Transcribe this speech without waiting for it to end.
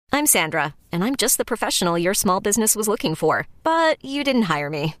I'm Sandra, and I'm just the professional your small business was looking for. But you didn't hire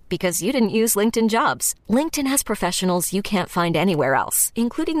me because you didn't use LinkedIn Jobs. LinkedIn has professionals you can't find anywhere else,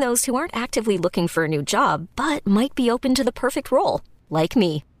 including those who aren't actively looking for a new job, but might be open to the perfect role, like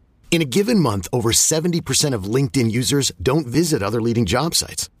me. In a given month, over 70% of LinkedIn users don't visit other leading job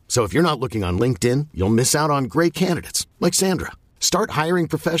sites. So if you're not looking on LinkedIn, you'll miss out on great candidates like Sandra. Start hiring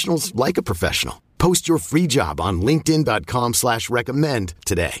professionals like a professional. Post your free job on linkedin.com/recommend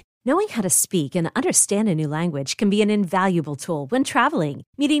today. Knowing how to speak and understand a new language can be an invaluable tool when traveling,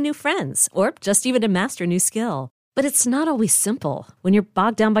 meeting new friends, or just even to master a new skill. But it's not always simple when you're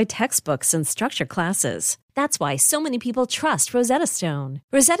bogged down by textbooks and structured classes. That's why so many people trust Rosetta Stone.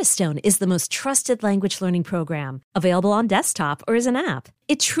 Rosetta Stone is the most trusted language learning program, available on desktop or as an app.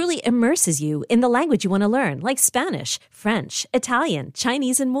 It truly immerses you in the language you want to learn, like Spanish, French, Italian,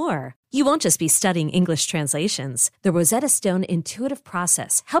 Chinese, and more. You won't just be studying English translations. The Rosetta Stone intuitive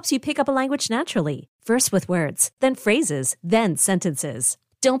process helps you pick up a language naturally, first with words, then phrases, then sentences.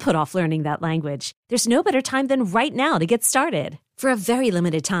 Don't put off learning that language. There's no better time than right now to get started. For a very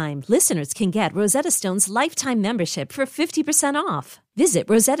limited time, listeners can get Rosetta Stone's lifetime membership for 50% off. Visit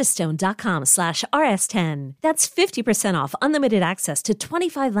rosettastone.com/rs10. That's 50% off unlimited access to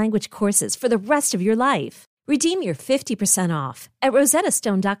 25 language courses for the rest of your life. Redeem your 50% off at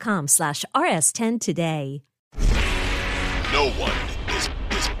rosettastone.com/rs10 today. No one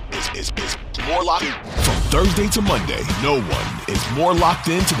is more locked in. From Thursday to Monday, no one is more locked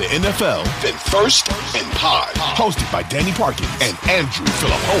into the NFL than First and Pod. Hosted by Danny Parkins and Andrew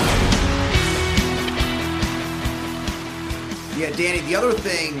Filippone. Yeah, Danny, the other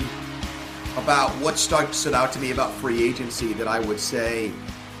thing about what stood out to me about free agency that I would say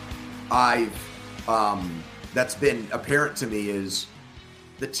that's been apparent to me is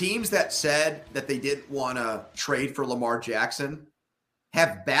the teams that said that they didn't want to trade for Lamar Jackson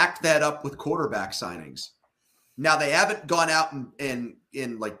have backed that up with quarterback signings. Now, they haven't gone out and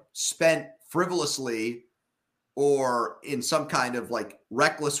like spent frivolously or in some kind of like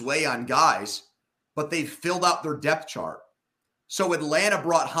reckless way on guys, but they've filled out their depth chart. So Atlanta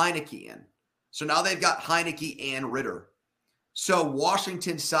brought Heineke in. So now they've got Heineke and Ritter. So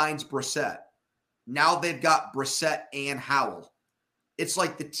Washington signs Brissett. Now they've got Brissett and Howell. It's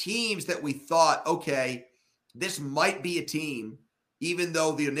like the teams that we thought, okay, this might be a team, even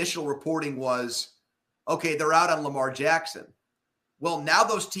though the initial reporting was, okay, they're out on Lamar Jackson. Well, now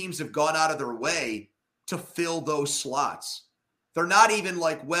those teams have gone out of their way to fill those slots. They're not even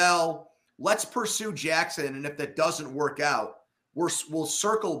like, well, let's pursue Jackson, and if that doesn't work out, we'll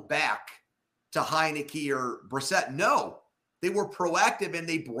circle back to Heineke or Brissett. No, they were proactive, and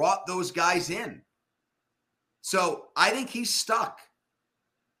they brought those guys in. So I think he's stuck.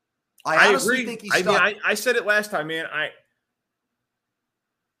 I honestly think he's stuck. I said it last time, man.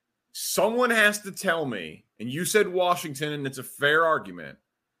 Someone has to tell me, and you said Washington, and it's a fair argument,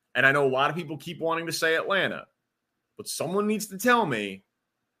 and I know a lot of people keep wanting to say Atlanta, but someone needs to tell me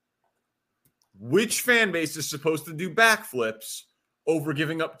which fan base is supposed to do backflips over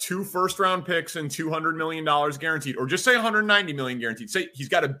giving up 2 first-round picks and $200 million guaranteed, or just say $190 million guaranteed. Say he's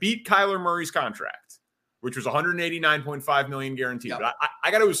got to beat Kyler Murray's contract, which was $189.5 million guaranteed. Yep. But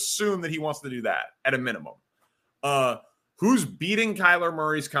I got to assume that he wants to do that at a minimum. Who's beating Kyler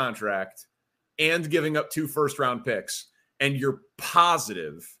Murray's contract and giving up 2 first-round picks, and you're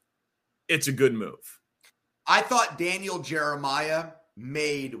positive it's a good move? I thought Daniel Jeremiah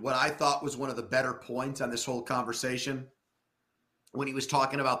made what I thought was one of the better points on this whole conversation when he was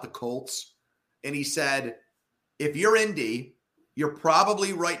talking about the Colts. And he said, if you're Indy, you're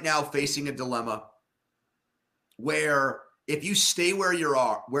probably right now facing a dilemma where if you stay where you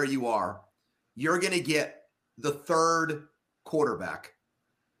are, you're going to get the third quarterback.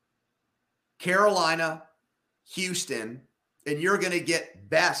 Carolina, Houston, and you're going to get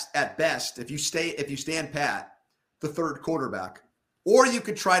at best, if you stand pat, the third quarterback. Or you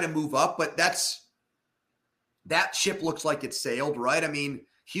could try to move up, but that ship looks like it's sailed, right? I mean,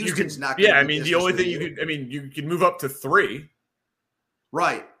 Houston's not going to. Yeah, I mean, the only thing you could move up to 3.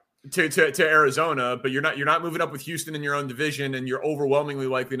 Right. To Arizona, but you're not moving up with Houston in your own division, and you're overwhelmingly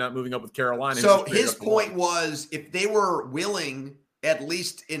likely not moving up with Carolina. So his point was, if they were willing, at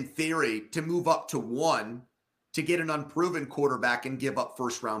least in theory, to move up to 1 to get an unproven quarterback and give up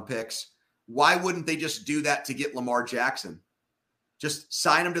first-round picks, why wouldn't they just do that to get Lamar Jackson? Just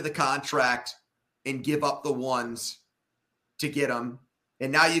sign him to the contract and give up the ones to get him.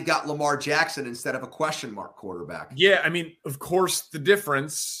 And now you've got Lamar Jackson instead of a question mark quarterback. Yeah, I mean, of course, the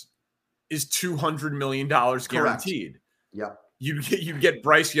difference is $200 million guaranteed. Yep. You'd get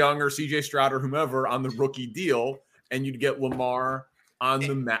Bryce Young or CJ Stroud or whomever on the rookie deal, and you'd get Lamar on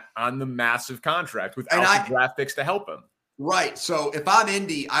the massive contract without the draft picks to help him. Right. So if I'm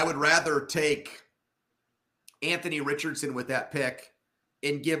Indy, I would rather take Anthony Richardson with that pick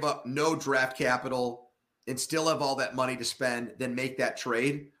and give up no draft capital and still have all that money to spend than make that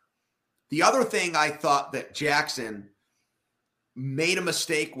trade. The other thing I thought that Jackson made a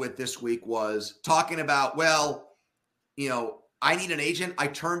mistake with this week was talking about, well, you know, I need an agent. I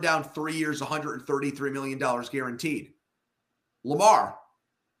turned down 3 years, $133 million guaranteed. Lamar,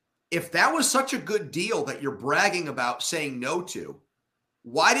 if that was such a good deal that you're bragging about saying no to,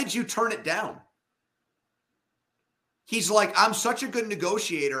 why did you turn it down? He's like, I'm such a good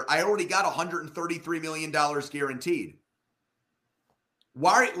negotiator. I already got $133 million guaranteed.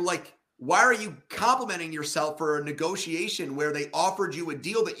 Why are you complimenting yourself for a negotiation where they offered you a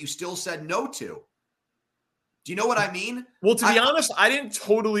deal that you still said no to? Do you know what I mean? Well, to be honest, I didn't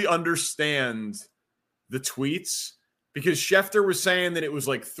totally understand the tweets because Schefter was saying that it was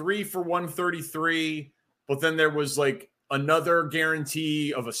like 3 for 133, but then there was like another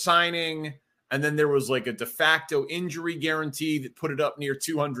guarantee of a signing, and then there was like a de facto injury guarantee that put it up near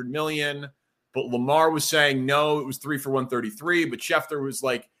 $200 million. But Lamar was saying no, it was 3 for 133. But Schefter was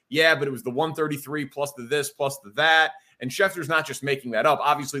like, yeah, but it was the 133 plus the this plus the that. And Schefter's not just making that up.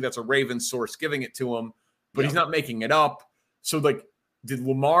 Obviously, that's a Ravens source giving it to him, but he's not making it up. So like, did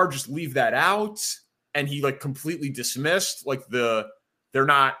Lamar just leave that out? And he like completely dismissed like they're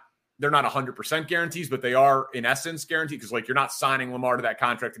not 100% guarantees, but they are in essence guaranteed because like you're not signing Lamar to that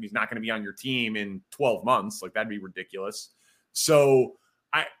contract and he's not going to be on your team in 12 months. Like that'd be ridiculous. So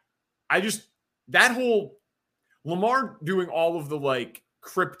I just that whole Lamar doing all of the like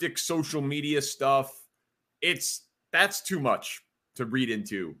cryptic social media stuff, that's too much to read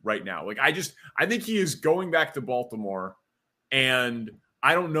into right now. Like I think he is going back to Baltimore, and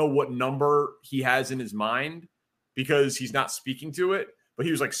I don't know what number he has in his mind because he's not speaking to it. But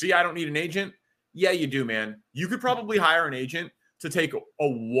he was like, see, I don't need an agent. Yeah, you do, man. You could probably hire an agent to take a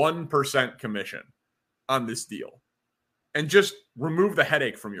 1% commission on this deal and just remove the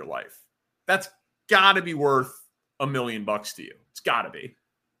headache from your life. That's got to be worth $1 million to you. It's got to be.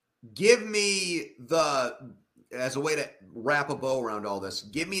 Give me as a way to wrap a bow around all this,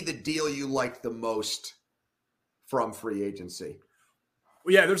 give me the deal you like the most from free agency.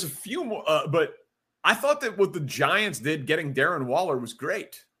 Well, yeah, there's a few more, but I thought that what the Giants did getting Darren Waller was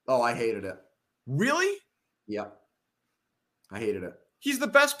great. Oh, I hated it. Really? Yep. I hated it. He's the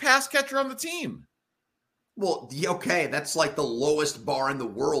best pass catcher on the team. Well, okay, that's like the lowest bar in the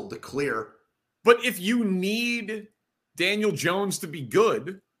world to clear. But if you need Daniel Jones to be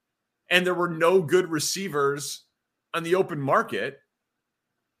good and there were no good receivers on the open market,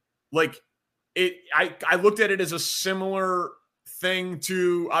 like I looked at it as a similar thing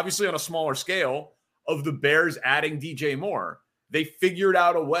to, obviously on a smaller scale, of the Bears adding DJ Moore. They figured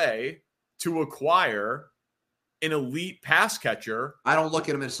out a way to acquire an elite pass catcher. I don't look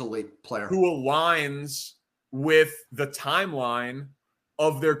at him as an elite player who aligns with the timeline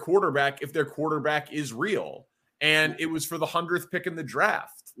of their quarterback if their quarterback is real. And it was for the 100th pick in the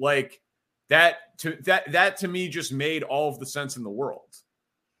draft. Like that to me just made all of the sense in the world.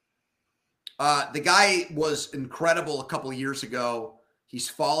 The guy was incredible a couple of years ago. He's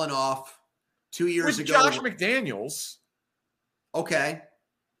fallen off 2 years ago. Josh McDaniels. Okay.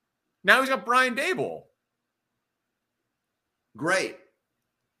 Now he's got Brian Daboll. Great.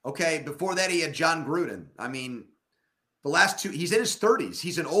 Okay. Before that, he had John Gruden. I mean, the last two, he's in his 30s.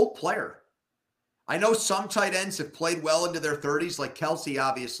 He's an old player. I know some tight ends have played well into their 30s, like Kelsey,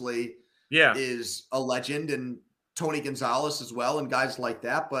 obviously, is a legend, and Tony Gonzalez as well, and guys like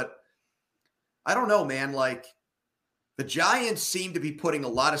that. But I don't know, man. Like, the Giants seem to be putting a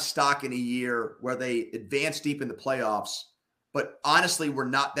lot of stock in a year where they advance deep in the playoffs, but honestly, we're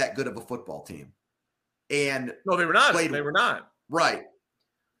not that good of a football team. And no, they were not. They were not. Right.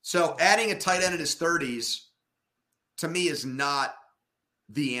 So adding a tight end in his 30s, to me, is not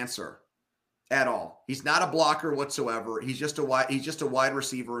the answer at all. He's not a blocker whatsoever. He's just a wide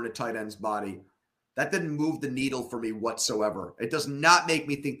receiver in a tight end's body. That didn't move the needle for me whatsoever. It does not make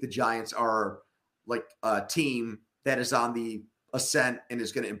me think the Giants are like a team that is on the ascent and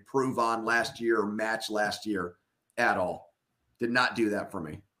is going to improve on last year or match last year at all. Did not do that for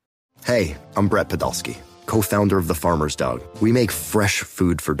me. Hey, I'm Brett Podolsky, co-founder of The Farmer's Dog. We make fresh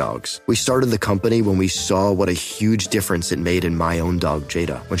food for dogs. We started the company when we saw what a huge difference it made in my own dog,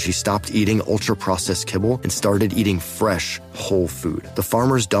 Jada, when she stopped eating ultra-processed kibble and started eating fresh, whole food. The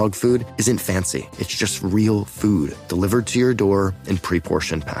Farmer's Dog food isn't fancy. It's just real food delivered to your door in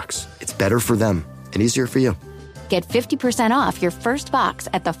pre-portioned packs. It's better for them and easier for you. Get 50% off your first box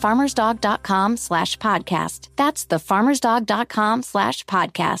at thefarmersdog.com/podcast. That's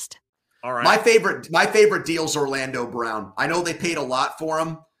thefarmersdog.com/podcast. All right. My favorite deal's Orlando Brown. I know they paid a lot for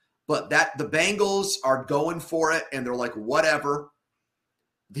him, but that the Bengals are going for it, and they're like, whatever.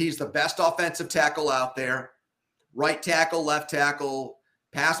 He's the best offensive tackle out there. Right tackle, left tackle,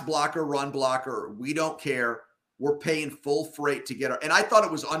 pass blocker, run blocker. We don't care. We're paying full freight to get our. And I thought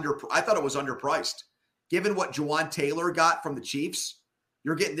it was underpriced. Given what Juwan Taylor got from the Chiefs,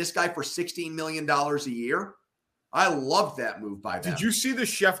 you're getting this guy for $16 million a year. I love that move by them. Did you see the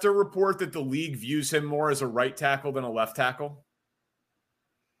Schefter report that the league views him more as a right tackle than a left tackle?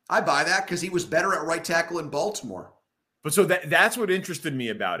 I buy that because he was better at right tackle in Baltimore. But so that's what interested me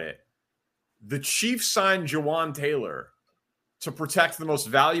about it. The Chiefs signed Juwan Taylor to protect the most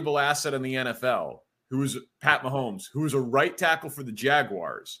valuable asset in the NFL, who is Pat Mahomes, who is a right tackle for the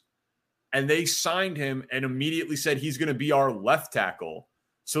Jaguars. And they signed him and immediately said he's going to be our left tackle.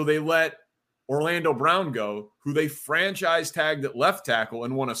 So they let Orlando Brown go, who they franchise tagged at left tackle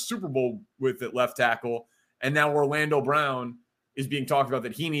and won a Super Bowl with at left tackle. And now Orlando Brown is being talked about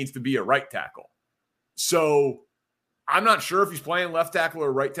that he needs to be a right tackle. So I'm not sure if he's playing left tackle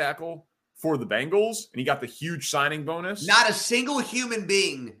or right tackle for the Bengals, and he got the huge signing bonus. Not a single human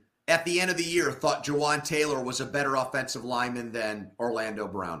being at the end of the year thought Juwan Taylor was a better offensive lineman than Orlando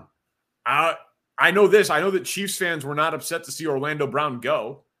Brown. I know this. I know that Chiefs fans were not upset to see Orlando Brown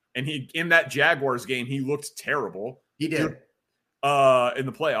go. And he in that Jaguars game, he looked terrible. He did. In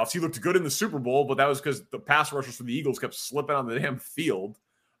the playoffs. He looked good in the Super Bowl, but that was because the pass rushers for the Eagles kept slipping on the damn field.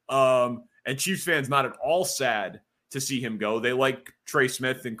 And Chiefs fans not at all sad to see him go. They like Trey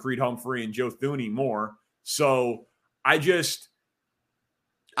Smith and Creed Humphrey and Joe Thuney more. So I think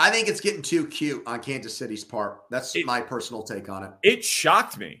it's getting too cute on Kansas City's part. That's my personal take on it. It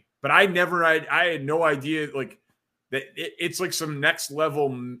shocked me, but I had no idea like that. It's like some next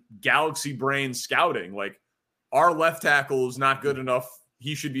level galaxy brain scouting. Like our left tackle is not good enough.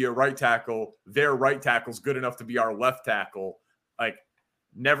 He should be a right tackle. Their right tackle is good enough to be our left tackle. Like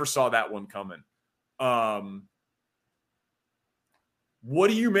never saw that one coming. What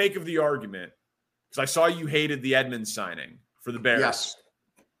do you make of the argument? Because I saw you hated the Edmonds signing for the Bears. Yes.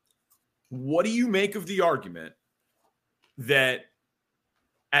 What do you make of the argument that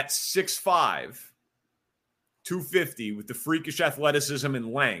at 6'5", 250, with the freakish athleticism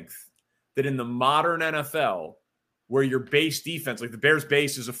and length, that in the modern NFL, where your base defense, like the Bears'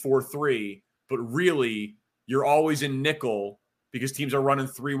 base is a 4-3, but really you're always in nickel because teams are running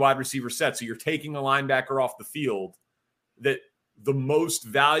 3 wide receiver sets, so you're taking a linebacker off the field, that the most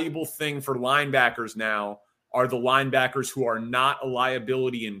valuable thing for linebackers now are the linebackers who are not a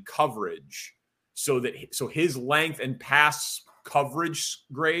liability in coverage. So his length and pass coverage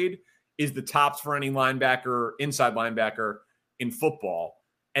grade is the tops for any linebacker, inside linebacker in football.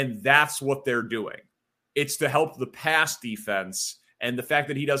 And that's what they're doing. It's to help the pass defense. And the fact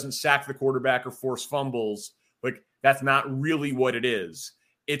that he doesn't sack the quarterback or force fumbles, like that's not really what it is.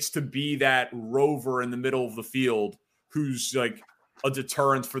 It's to be that rover in the middle of the field who's like a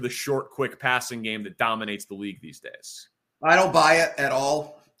deterrent for the short, quick passing game that dominates the league these days. I don't buy it at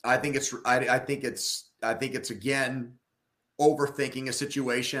all. I think it's again overthinking a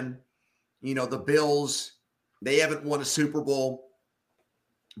situation. You know, the Bills, they haven't won a Super Bowl,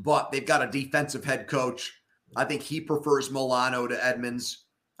 but they've got a defensive head coach. I think he prefers Milano to Edmonds.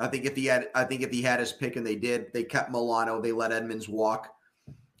 I think if he had his pick, and they kept Milano, they let Edmonds walk.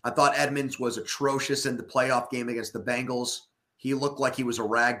 I thought Edmonds was atrocious in the playoff game against the Bengals. He looked like he was a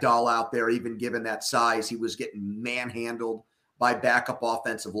rag doll out there, even given that size. He was getting manhandled by backup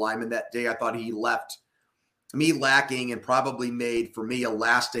offensive linemen that day. I thought he left me lacking and probably made, for me, a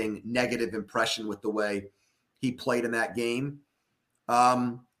lasting negative impression with the way he played in that game.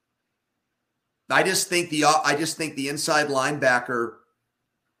 I just think the inside linebacker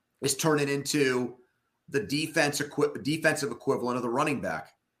is turning into the defensive equivalent of the running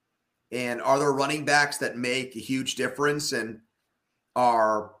back. And are there running backs that make a huge difference and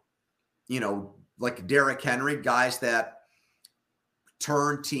are, like Derrick Henry, guys that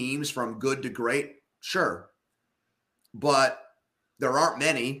turn teams from good to great? Sure. But there aren't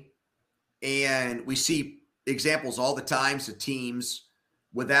many. And we see examples all the time of teams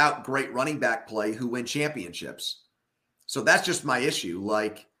without great running back play who win championships. So that's just my issue.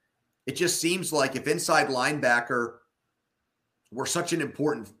 Like, it just seems like if inside linebacker were such an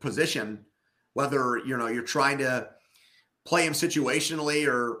important position, whether, you're trying to play him situationally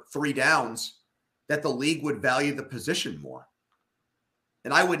or 3 downs, that the league would value the position more.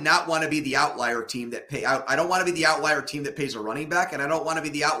 And I would not want to be the outlier team that I don't want to be the outlier team that pays a running back, and I don't want to be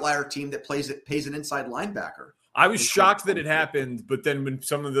the outlier team that pays an inside linebacker. I was shocked that it happened, but then when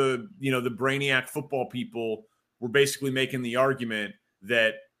some of the, the brainiac football people were basically making the argument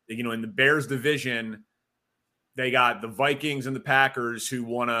that, in the Bears division, they got the Vikings and the Packers who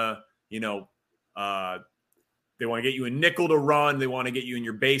want to, they want to get you a nickel to run. They want to get you in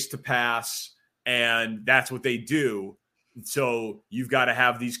your base to pass. And that's what they do. So you've got to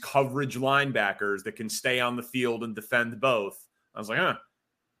have these coverage linebackers that can stay on the field and defend both. I was like,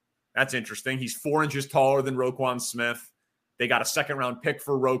 that's interesting. He's 4 inches taller than Roquan Smith. They got a second-round pick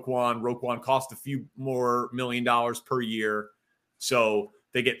for Roquan. Roquan cost a few more $1 million per year. So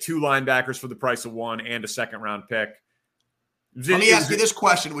they get 2 linebackers for the price of 1 and a second-round pick. Let me ask you this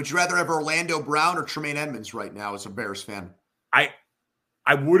question. Would you rather have Orlando Brown or Tremaine Edmonds right now as a Bears fan? I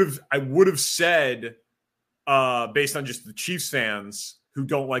would have said, based on just the Chiefs fans who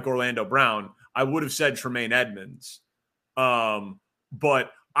don't like Orlando Brown, I would have said Tremaine Edmonds.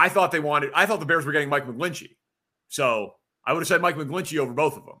 But I thought the Bears were getting Mike McGlinchey. So I would have said Mike McGlinchey over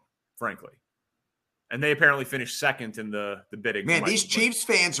both of them, frankly. And they apparently finished second in the bidding. Man, these Chiefs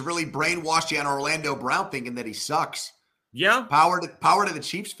fans are really brainwashed you on Orlando Brown thinking that he sucks. Yeah. Power to the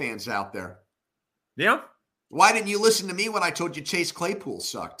Chiefs fans out there. Yeah. Why didn't you listen to me when I told you Chase Claypool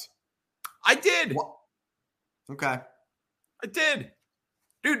sucked? I did. What? Okay. I did.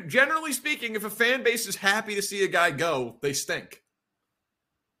 Dude, generally speaking, if a fan base is happy to see a guy go, they stink.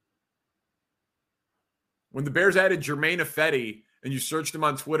 When the Bears added Jermaine Ifedi and you searched him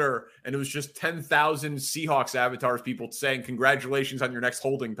on Twitter and it was just 10,000 Seahawks avatars, people saying, congratulations on your next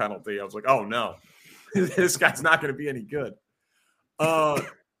holding penalty. I was like, oh no, this guy's not going to be any good.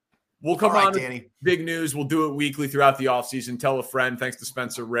 We'll come on with big news. We'll do it weekly throughout the offseason. Tell a friend. Thanks to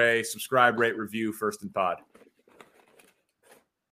Spencer Ray. Subscribe, rate, review, First and Pod.